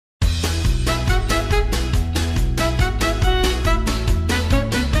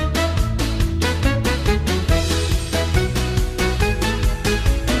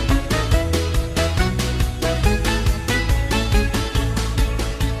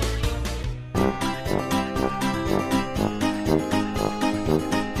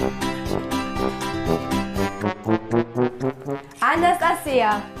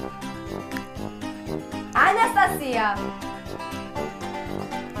ანასტასია. ანასტასია.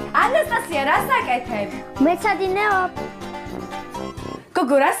 ანასტასია, რას აკეთებ? მეცადინეობ.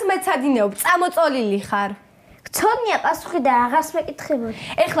 გოგო, რას მეცადინეობ? წამოწოლილი ხარ. გწონია პასუხი და აღარს მეკითხებოდი.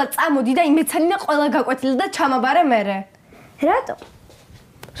 ეხლა წამოდი და იმ მეცადინე ყველა გაკვეთილი და ჩამაბარე მერე. რატო?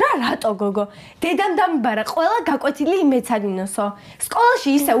 რატო გოგო? დედამ დამიბარა ყველა გაკვეთილი იმ მეცადინოსო. სკოლაში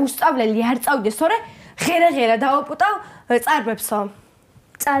ისე უსწავლელი არ წავიდეს, თორე ღერა დავაპუტავ წარბებსო.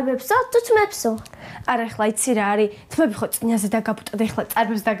 წარბებსო? თუ თმებსო? არა, ეხლა იცი რა არის? თმები ხო წინაზე დაგაპუტა და ეხლა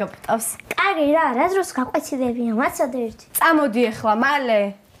წარბებს დაგაპუტავს. კარგი რა, რა დროს გაკვეთილებია, მაცადე ერთი. წამოდი ეხლა, მალე.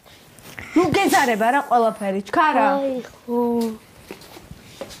 ნუ გეზარება რა ყველაფერი, ჩქარა. აი ხო.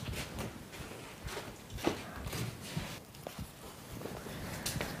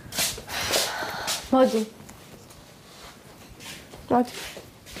 მოდი.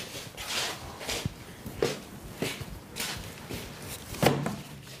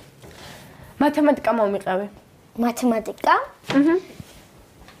 მათემატიკა მომიყევი. მათემატიკა?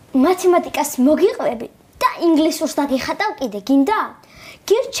 მათემატიკას მოგიყევი და ინგლისურს დაგიხატავ კიდე, გინდა?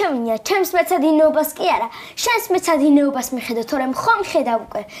 გირჩევნია, ჩემს მეცადინეობას კი არა, შენს მეცადინეობას მიხედო, თორემ ხომ ხედავ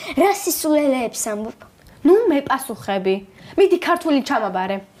უკვე, რა სისულელეებს ამბობ. ნუ მე პასუხები. მიდი ქართული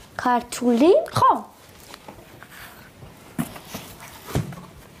ჩამაბარე. ქართული? ხო.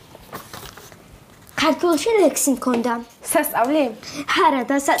 ქართულში ლექსი მქონდა. სასწავლი? არა,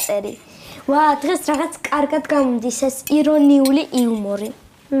 დასაწერი. ვა, დღეს რაღაც კარგად გამომდის ეს ირონიული იუმორი.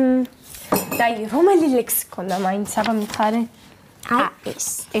 დაი, რომელი ლექსი ქონდა მაინც აბა მითხარი?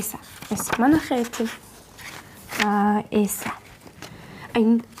 ესა. მანახე ერთი. ესა.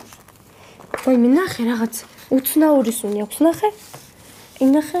 აი მინახე რაღაც უცნაური სუნი აქვს, ნახე?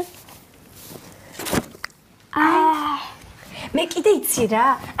 ნახე? მე კიდე იცი რა,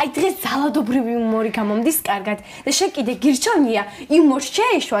 აი დღეს ძალადობრივი იუმორი გამომდის კარგად და შენ კიდე გირჩევნია იუმორს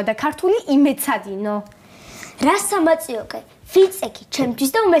შეეშვა და ქართული იმეცადინო. რა სამაწიოკე, ვიწექი ჩემთვის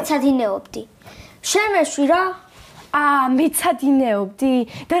და უმეცადინეობდი. შემეშვი რა? მეცადინეობდი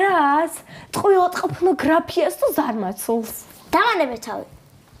და რას? ტყუილად ყოფნო გრაფიას თუ ზარმაცულს. დავანებე თავი.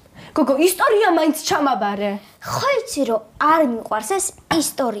 გოგო, ისტორია მაინც ჩამაბარე. ხო იცი რომ არ მიყვარს ეს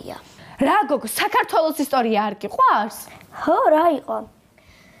ისტორია. რა გოგო, საქართველოს ისტორია არ გიყვარს? ხო, რა იყო?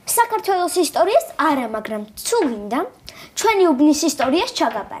 საქართველოს ისტორიას არა, მაგრამ თუ გინდა, ჩვენი უბნის ისტორიას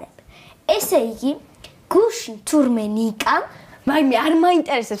ჩაგაბარებ. ესე იგი, გუშინ თურმე ნიკა, მაიმე არ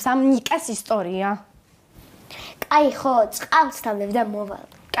მაინტერესებს ამ ნიკას ისტორია. კაი ხო, წყალს თავლებ და მოვალ.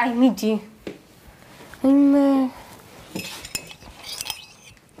 კაი, მიდი.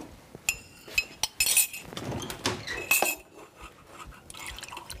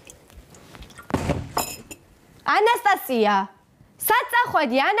 ანასტასია!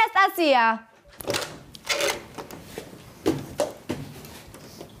 საწახვედი, ანასტასია!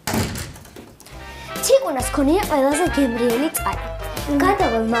 ციკუნას ქონია ყველაზე გემრიელი წყალი.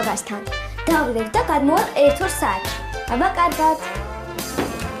 გადავალ მაგასთან. დავიდებ და გადმოვალ 1-2 საათში. აბა კარგად.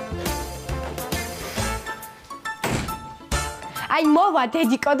 აი მოვა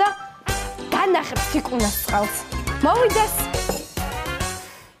დედიკო და განახებ ციკუნას წყალს. მოვიდეს.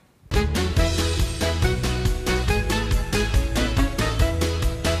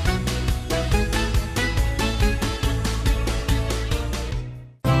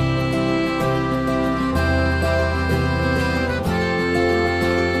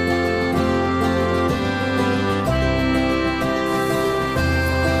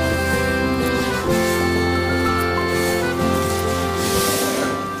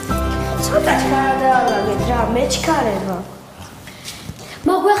 მეჩქარება.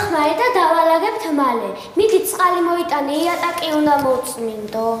 მოგვეხმარე და დავალაგებთ მალე. მიდი წყალი მოიტანე, იატაკი უნდა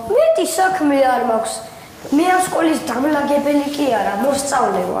მოწმინდო. მეტი საქმე არ მაქვს. მე ამ სკოლის დამლაგებელი კი არა,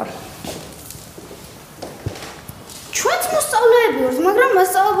 მოსწავლე ვარ. ჩვენც მოსწავლეები ვართ, მაგრამ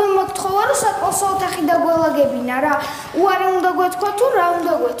მასწავლებელმა გთხოვა, რომ საკლასო ოთახი დაგველაგებინა რა. უარი უნდა გვეთქვა თუ რა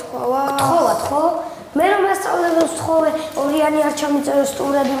უნდა გვეთქვა? გთხოვათ ხო? მე რომ მასწავლებელს ვთხოვე, ორიანი არ ჩამიწერო,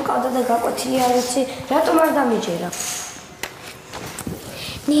 სტუმრები მყავდა და გაკვეთილი არ ვიცი, რატომ არ დამიჯერა?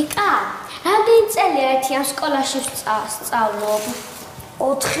 ნიკა, რამდენი წელია ერთი ამ სკოლაში სწავლობ?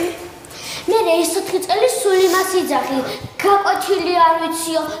 4. მე ეს 4 წელი სულ იმას იძახი, გაკვეთილი არ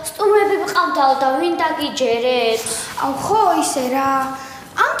ვიციო, სტუმრები მყავდაო და ვინ დაგიჯერებს? აუ ხო ისე რა.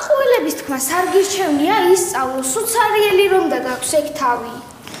 ამ ტყუილების თქმას არ გირჩევნია ისწავლო, სუცარიელი რომ და გაქვს ეგ თავი.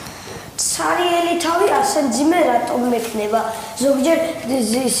 სარიელი თავი ასე მძიმე რატომ მექნება? ზოგჯერ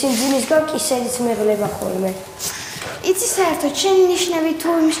სიმძიმისგან კისერიც მეღლება ხოლმე. იცი საერთოდ შენი ნიშნები თუ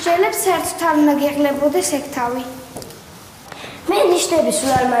იმსჯელებს, საერთოდ არ უნდა გეღლებოდეს ეგ თავი. მე ნიშნები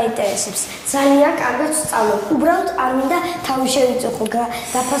სულ არ მაინტერესებს. ძალიან კარგად ვსწავლობ. უბრალოდ არ მინდა თავი შევიწუხო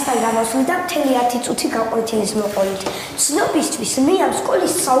დაფასთან გამოსვლით და მთელი 10 წუთი გაყვეთილის მოყოლით. ცნობისთვის მე ამ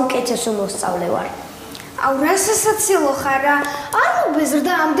სკოლის საუკეთესო მოსწავლე ვარ. აუ რა სასაცილო ხარ რა. არ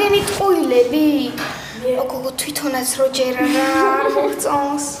მობეზრდა ამდენი ტყუილები. გოგო თვითონაც რო ჯერა რა არ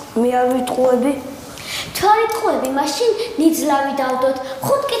მოგწონს. მე არ ვიტყუები. თუ არ იტყუები, მაშინ ნიძლავი დავდოთ.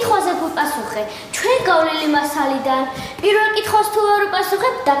 5 კითხვაზე გვიპასუხე. ჩვენ გავლილი მასალიდან. პირველ კითხვას თუ არ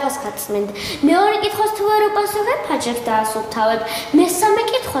უპასუხებ, დაფას გაწმენდ. მეორე კითხვას თუ არ უპასუხებ, ფაჭებს დაასუფთავებ. მესამე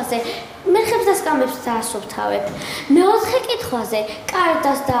კითხვაზე მერხებს და სკამებს დაასუფთავებ. მეოთხე კითხვაზე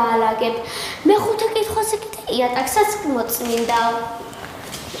კარდას დაალაგებ. მეხუთე კითხვაზე კიდე იატაკსაც მოწმინდავ.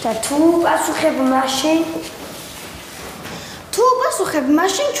 და თუ პასუხებ მაშინ თუ პასუხებ,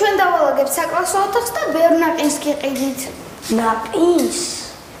 მაშინ ჩვენ დავალაგებ საკლასო ოთახს და ბევრ ნაყინს გიყიდით. ნაყინს?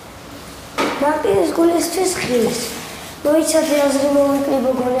 ნაყინს გულისთვის ხილს. მოიცადე აზრი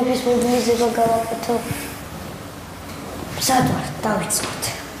მოვიკრიბო გონების მუდმივება გავაკეთო. მზად ვარ, დავიწყოთ.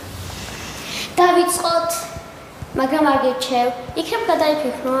 დავიწყოთ. მაგრამ არ გეჩევ. იქნებ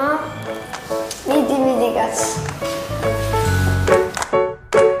გადაიფიქრო, ა? მიდი კაც.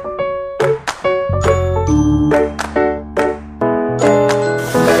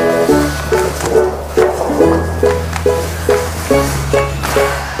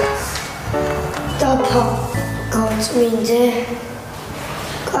 მინდე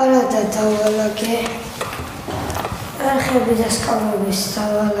კარადა დავალაგე არხები და სკამების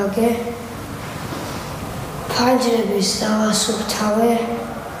დავალაგე ფანჯრების დავასუფთავე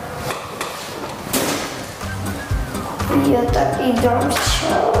იატაკი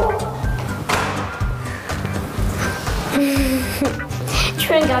დამრჩა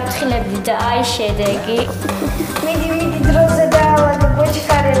ჩვენ გავთხილები და აი შედეგი მიდი დროზე დავალაგე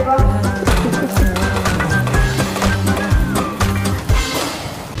გოჩქარება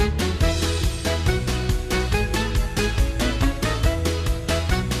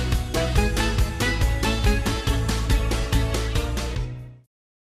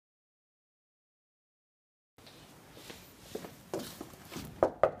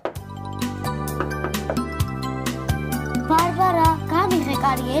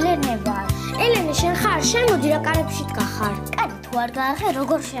ელენე შენ ხარ? შენ მოდი რა კარებში დგახარ. კარი თუ არ გააღე,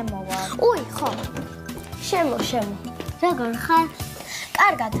 როგორ შემოვა? უი, ხო. შემო. როგორ ხარ?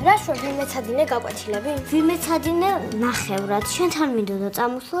 კარგად, რა შევ ვიმეცადინე გაკვეთილები? ვიმეცადინე ნახევრად. შენთან მინდოდა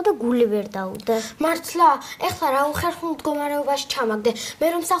წამოსვლა და გული ვერ დაუდე. მართლა? ეხლა რა უხერხულ მდგომარეობაში ჩამაგდე. მე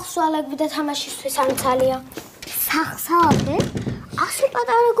რომ სახლს ვალაგები და თამაშისთვის ამცალია. სახლს ავაგდე? ასე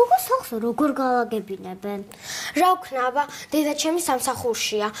პატარა გოგო სახლს როგორ გავაგებინებენ? რა ვქნა, აბა, დედა ჩემი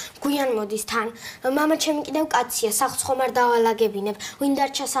სამსახურშია, გვიან მოდის თან. მამა ჩემი კიდევ კაცია, სახლს ხომ არ დავალაგებინებ. ვინ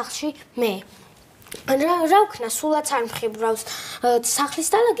დარჩა სახლში? მე. რა ვქნა, სულაც არ მხიბრავს სახლის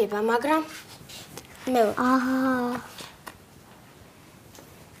დალაგება, მაგრამ მე. აჰა.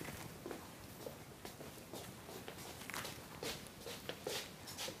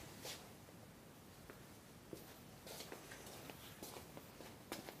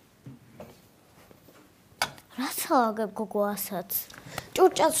 გაგებ გოგო ასაც.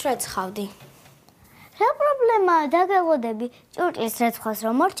 ჭურჭელს რეცხავდი. რა პრობლემაა, დაგეღოდები. ჭურჭლის რეცხავს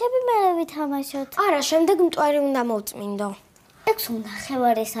რომ მორჩები მე ვითამაშოთ. არა, შემდეგ მტვერი უნდა მოვწმინდო. ექვს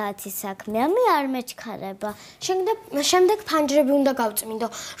ნახევარი საათის საქმეა, მე არ მეჩქარება. შემდეგ ფანჯრები უნდა გავწმინდო.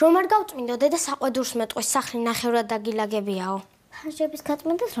 რომ არ გავწმინდო, დედა საყვედურს მეტყვის, სახლი ნახევრად დაგილაგებიაო. ფანჯრების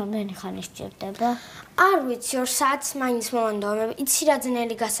გაწმენდას რამდენი ხანი სჭირდება? არ ვიცი, 2 საათს მაინც მოვანდოვებ. იცი რა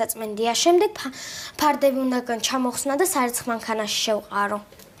ძნელი გასაწმენდია. შემდეგ ფარდები უნდა ჩამოხსნა და სარეცხ მანქანაში შევყარო.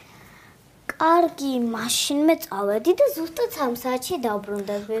 კარგი, მაშინ მე წავედი და ზუსტად 3 საათში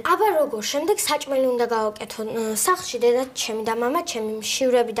დავბრუნდები. აბა როგორ? შემდეგ საჭმელი უნდა გავაკეთო. სახლში დედა ჩემი და მამა ჩემი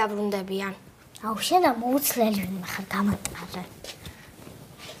მშივრები დაბრუნდებიან. აუ, შენ მოუცლელი ვინმე ხარ, გამატყარე.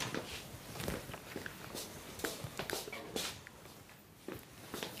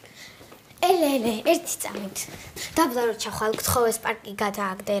 ელენე, ერთი წამით. დაბლა ჩახვალ, გთხოვეს პარკი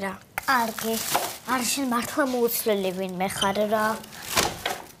გადააგდე რა. კარგი. არ შენ მართლა მოუცლელი ვინმე ხარ რა.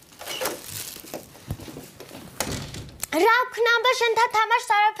 რა ვქნა, აბა შენთან თამაშს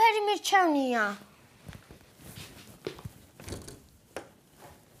არაფერი მირჩევნია.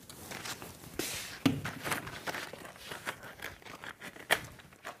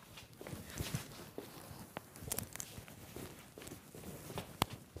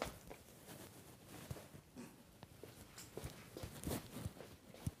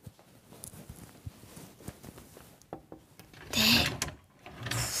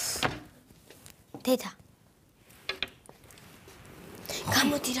 დედა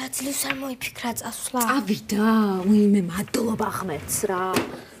გამოდი რა ძლივს არ მოიფიქრა წასვლა. წავიდა, უიმე მადლობა ღმერთს რა.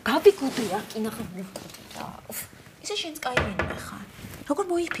 გავიგოდე რა კინახა მოვკვდა. ისე შენს კაიენი ხარ. როგორ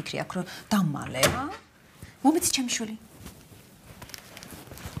მოიფიქრი აქ რომ დამალე რა? მომეცი ჩემი შვილი.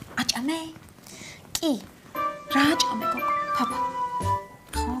 აჭამე? კი. რა აჭამე გოგო? papa.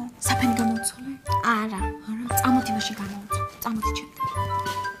 ხო, საფენი გამოცოლე? არა. წამოდი მაშინ გამოვწო. წამოდი ჩემ.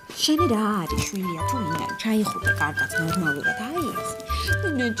 შენი რა არის შვილია თუ ვინა? ჩაიხუტე კარგად ნორმალურად. აი ეს.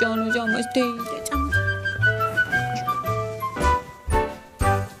 ნე ჯანო ჯამას დეიდე. წამოდი.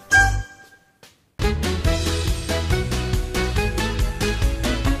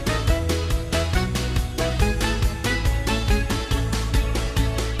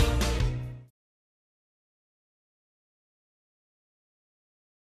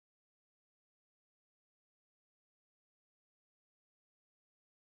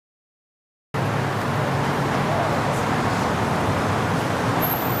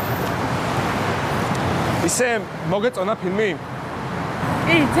 ისე მოგეწონა ფილმი?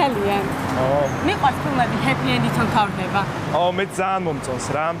 კი, ძალიან. მიყვარს ფილმები happy end-ით მთავრდება. მე ძალიან მომწონს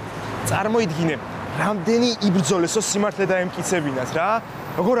რა. წარმოიდგინე, რამდენი იბრძოლესო სიმართლე დაემკიცებინათ რა.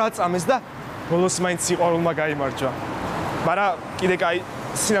 როგორ აწამეს და ბოლოს მაინც სიყვარულმა გაიმარჯვა. მაგრამ კიდე კაი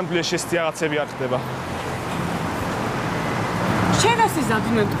სინამდვილეში ეს რაღაცები არ ხდება. შენ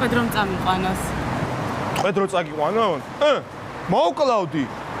ასიზავდნენ თქვენ რომ წამიყვანოს. თქვენ რო წაგიყვანონ? მოვკლავდი.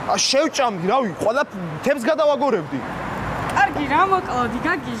 შევჭამდი, რავი, ყველა თემს გადავაგორებდი. კარგი, რა მოკლავდი,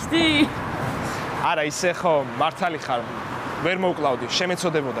 გაგიჟდი? არა, ისე ხო, მართალი ხარ. ვერ მოვკლავდი,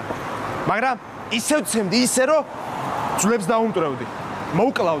 შემეწოდებოდა. მაგრამ ისევ ცემდი, ისე რომ ძვლებს დაუმტვრევდი.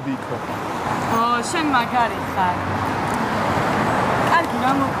 მოვკლავდი იქო. შენ მაგარი ხარ. კარგი,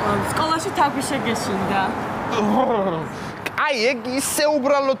 რა მოკლავდი, სკოლაში თაგვი შეგეშინდა. აი, ეგ ისე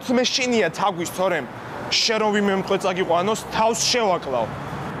უბრალოდ მეშინია თაგვის, თორემ შენ რომ ვიმე მტყვე წაგიყვანოს, თავს შევაკლავ.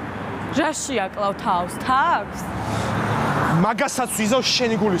 რა შეაკლავ თავს? თავს? მაგასაც ვიზავ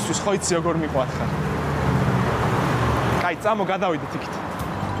შენი გულისთვის, ხო იცი როგორ მიყვარხარ. კაი, წამო გადავიდეთ იქით.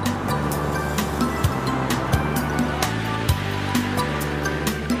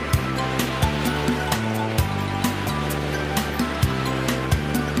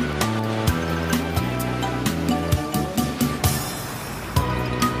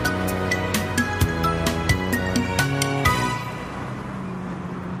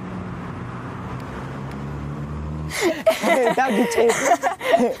 დაგიჭირ.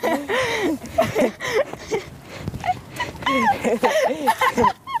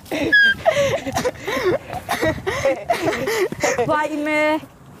 ვაიმე.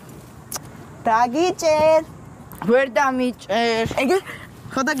 დაგიჭერ. ვერ დამიჭერ. ეგ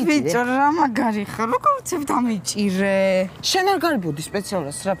ხო დაგიჭირე? ბიჭო, რა მაგარი ხარ, როგორ უცებ დამიჭირე? შენ არ გარბოდი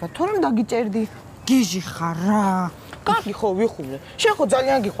სპეციალურად სრაფად, თორემ დაგიჭერდი. გიჟი ხარ რა. კარგი ხო ვიხუმრე. შენ ხო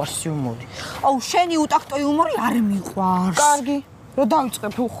ძალიან გიყვარს იუმორი. აუ, შენი უტაქტო იუმორი არ მიყვარს. კარგი. რო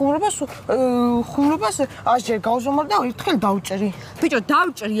დავიწყებ ხუმრობას, ასჯერ გავზომარ და ერთხელ დავჭერი. ბიჭო,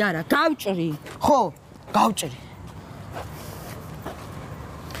 დავჭრი არა, გავჭრი. ხო, გავჭერი.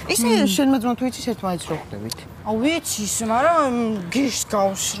 ისე შენ მეძმა თუ იცის ერთმანეთს რო ხდებით. აუ, ვიცის, მაგრამ გიშს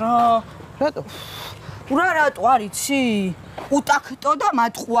გავს რა. რატო? ურა რატო არ იცი? უტაქტო და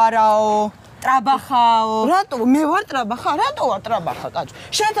მატყუარაო. ტრაბახაო. რატო? მე ვარ ტრაბახა? რატო ვარ ტრაბახა, კაცო?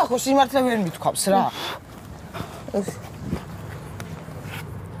 შენთან ხო სიმართლე ვერ მithქვავს რა.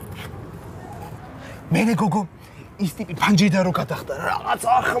 მერე გოგო, ის ტიპი ფანჯიდან რო გადახდა, რაღაც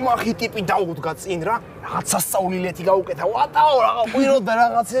ახმახი ტიპი დაუდგა წინ რა. რაღაც სასწაულილეთი გაუკეთა, ვატაო რაღა ყვიროდ და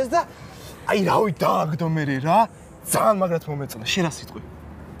რაღაცას და აი რავი დააგდო მერე რა. ძალიან მაგრად მომეწონა, შენ რა სიტყვი?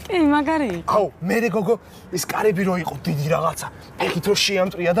 კი, მაგარი იყო. აუ, მერე გოგო, ის კარები რო იყო დიდი რაღაცა. ფეხით რო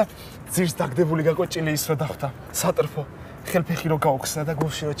შეამტრია და ძირს დაგდებული გაკვეჭილი ის რო დახვდა. სატრფო, ხელფეხი რო გაუხსნა და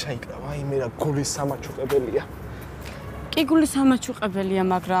გულში რო ჩაიკრა. აი მე რა გულის სამაჩუყებელია. კი გული სამაჩუყებელია,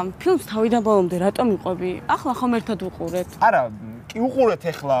 მაგრამ ფილმს თავიდან ბოლომდე რატომ იყვები? ახლა ხომ ერთად უყურეთ? არა, კი უყურეთ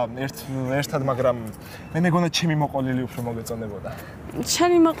ახლა ერთად, მაგრამ მე მეგონა ჩემი მოყოლილი უფრო მოგეწონებოდა.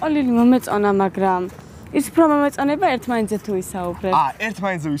 შენი მოყოლილი მომეწონა, მაგრამ ის უფრო მომეწონება ერთმანეთზე თუ ვისაუბრეთ.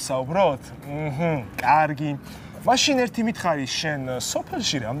 ერთმანეთზე ვისაუბროთ? კარგი. მაშინ ერთი მითხარი, შენ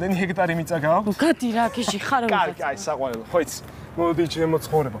სოფელში რამდენი ჰექტარი მიწა გაქვს? გადი რა, გიჟი ხარ. კარგი, აი საყვარელო, ხო იცი. მოდი ჩემო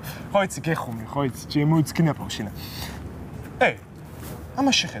ცხოვრება. ხო იცი, გეხუმი, ხო იცი, ჩემო იცკინებო შინა.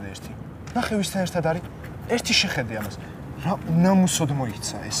 ამას შეხედე ერთი. ნახე ვისთან ერთად არის. ერთი შეხედე ამას. რა უნამუსოდ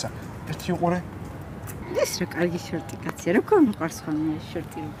მოიცა ესა. ერთი უყურე. ეს რა კარგი შორტი კაცია. როგორ მიყვარს ხოლმე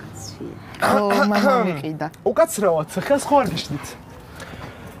შორტი რო კაცია. მამა მიყიდა. უკაცრავად, ხას ხო არ გიშნით?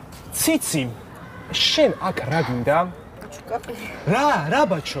 ციცი. შენ აქ რა გინდა? რა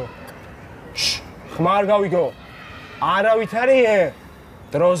ბაჩო? ხმარ გავიგო. არავით არის?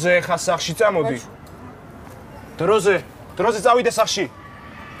 დროზე ხა სახში წამოდი. დროზე წავიდე სახში.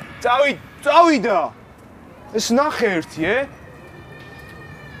 წავიდა. ეს ნახე ერთი,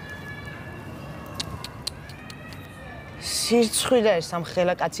 სირცხვი და ეს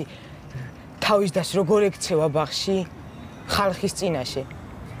სამხელა კაცი თავის დას როგორ ექცევა ბაღში ხალხის წინაშე.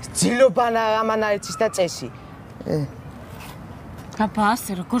 ძილობა ამანაეცის და წესი. აბა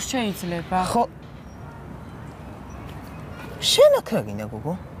ასე როგორ შეიძლება? ხო შენ აქ რა გინდა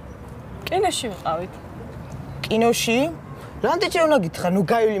გოგო? კინოში ვიყავით. კინოში? რამდენი უნდა გითხრა, ნუ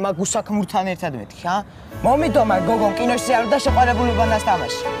გაივლი მაგ უსაქმურთან ერთად მეთქი, ა? მომიდომა გოგო კინოში არ და შეყარებულობა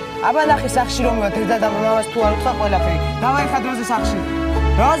ნასტამაში. აბა ნახე სახში რომ ვიყავ და მამას თუ არ უთხრა ყველაფერი. დავაი ხა დროზე სახში.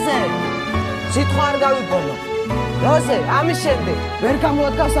 დროზე. სიტყვა არ გავიგონო. დროზე, ამის შემდეგ ვერ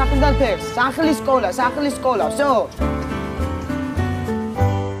გამოადგავ სახლიდან ფერს. სახლის სკოლა, всё.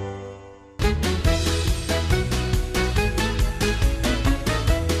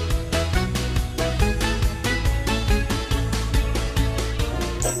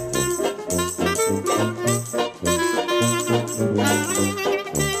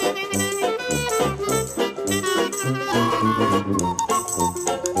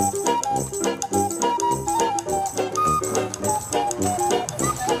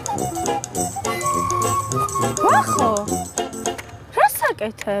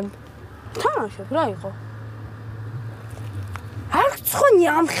 თამაშობ რა იყო? არ გწონი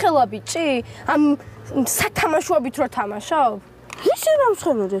ამ ხელა ბიჭი? ამ სათამაშოებით რო თამაშობ? ისე რა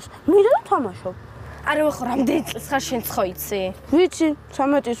მსხენოდეს? მინდა თამაშობ. არა ხო რამდენი წელს ხარ შენ ხო იცი? ვიცი,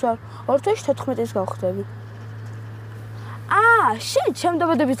 13-ის ვარ. 2014-ის გავხდები. შენ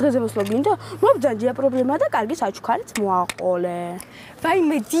შემდებოდების დღეზე მოსლოგინდა? მობძანდია პრობლემა და კარგი საჩუქარიც მოაყოლე.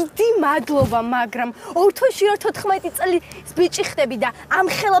 ვაიმე, დიდი მადლობა, მაგრამ 2014 წლის ბიჭი ხდები და ამ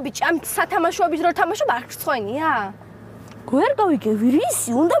ხელა ბიჭი ამ სათამაშოების რო თამაშობ არ გწონია? გვერ გავიგები,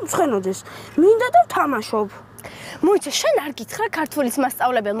 რისი უნდა მსხენოდეს? მინდა და ვთამაშობ. მოიცა, შენ არ გითხრა ქართულის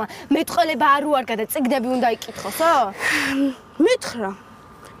მასწავლებელმა, მეტყველება არ უარგა და წიგნები უნდა იკითხოსო? მითხრა.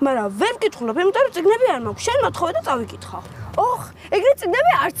 მაგრამ ვერ ვკითხულობ, იმიტომ რომ წიგნები არ მაქვს. შენ მოთხოვე და წავიკითხავ. ოხ, ეგრე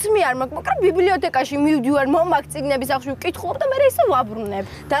წიგნები არც მე არ მაქვს, მაგრამ ბიბლიოთეკაში მივდივარ, მომაქვს წიგნების სახში ვკითხულობ და მე ისე ვაბრუნებ.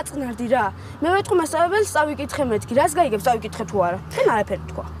 დაწყნარდი რა. მე ვეთქვი მასწავლებელს წავიკითხე მეთქი, რას გაიგებს წავიკითხე თუ არა. შენ არაფერი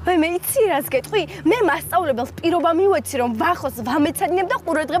თქვა. მე იცი რას გეტყვი? მე მასწავლებელს პირობა მივეცი რომ ვახოს ვამეცადინებ და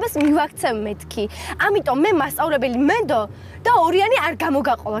ყურადღებას მივაქცევ მეთქი. ამიტომ მე მასწავლებელი მენდო და ორიანი არ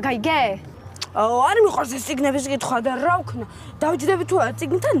გამოგაყოლა, გაიგე? არ მიყვარს ეს წიგნების კითხვა და რა ვქნა? დავჯდები თუ არა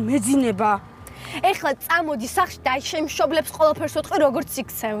წიგნთან მეძინება. ეხლა წამოდი სახში და შემშობლებს ყველაფერს ვეთყვი როგორც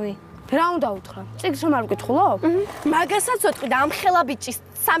იქცევი. რა უნდა უთხრა? წიგნს რომ არ ვკითხულობ? მაგასაც ვეთყვი და ამ ხელა ბიჭის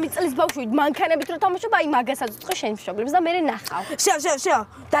 3 წლის ბავშვით მანქანებით რო თამაშობ, აი მაგასაც ვეთყვი შემშობლებს და მე ნახავ. შეა.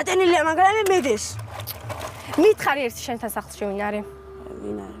 დატენილია მაგრამ მედეს. მითხარი ერთი შენთან სახლში ვინ არის?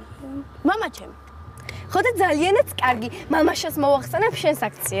 ვინ არის? მამა ჩემი. ხო და ძალიანაც კარგი, მამაშას მოვახსენებ შენს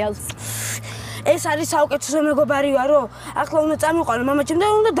აქციელს. ეს არის საუკეთესო მეგობარი ვარო? ახლა უნდა წამიყვანო მამა ჩემი და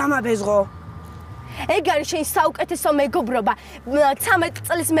უნდა დამაბეზღო. ეგ არის შენი საუკეთესო მეგობრობა. 13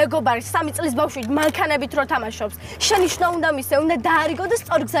 წლის მეგობარი 3 წლის ბავშვით მანქანებით რო თამაშობს. შენიშვნა უნდა მისე, უნდა დაარიგო და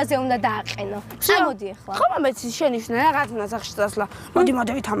სწორ გზაზე უნდა დააყენო. წამოდი ახლა. ხო მამეცი შენიშვნა რაღაც უნდა სახში წასვლა. მოდი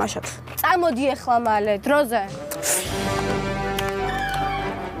ვითამაშოთ. წამოდი ახლა მალე, დროზე.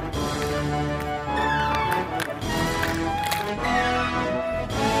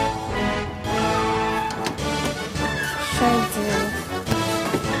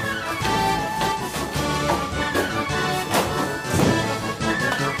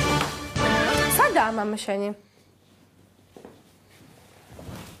 სადაა მამა შენი?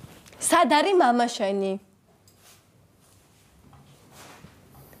 სად არის მამა შენი?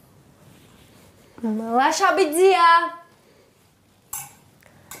 ლაშაბიძია!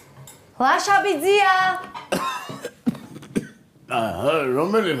 ლაშაბიძია!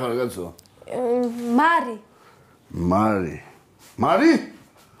 რომელი ხარ კაცო? მარი. მარი?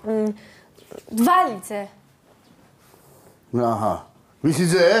 დვალიძე. აჰა. ვისი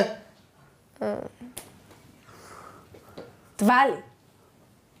ძე? დვალი.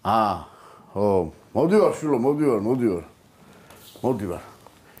 ო, მოდივარ შვილო, მოდივარ.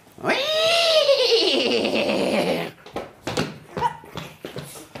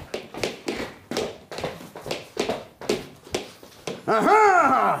 აჰა!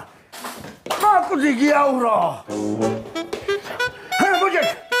 აკუდი გიაურო.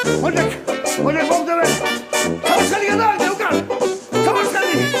 მოჯეკ, მომდევე. სამსკალი გადააგდე უკან.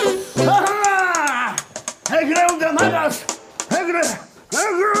 სამსკალი. აჰა! ეგრე უნდა მაგას. ეგრე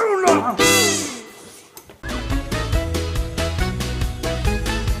უნდა.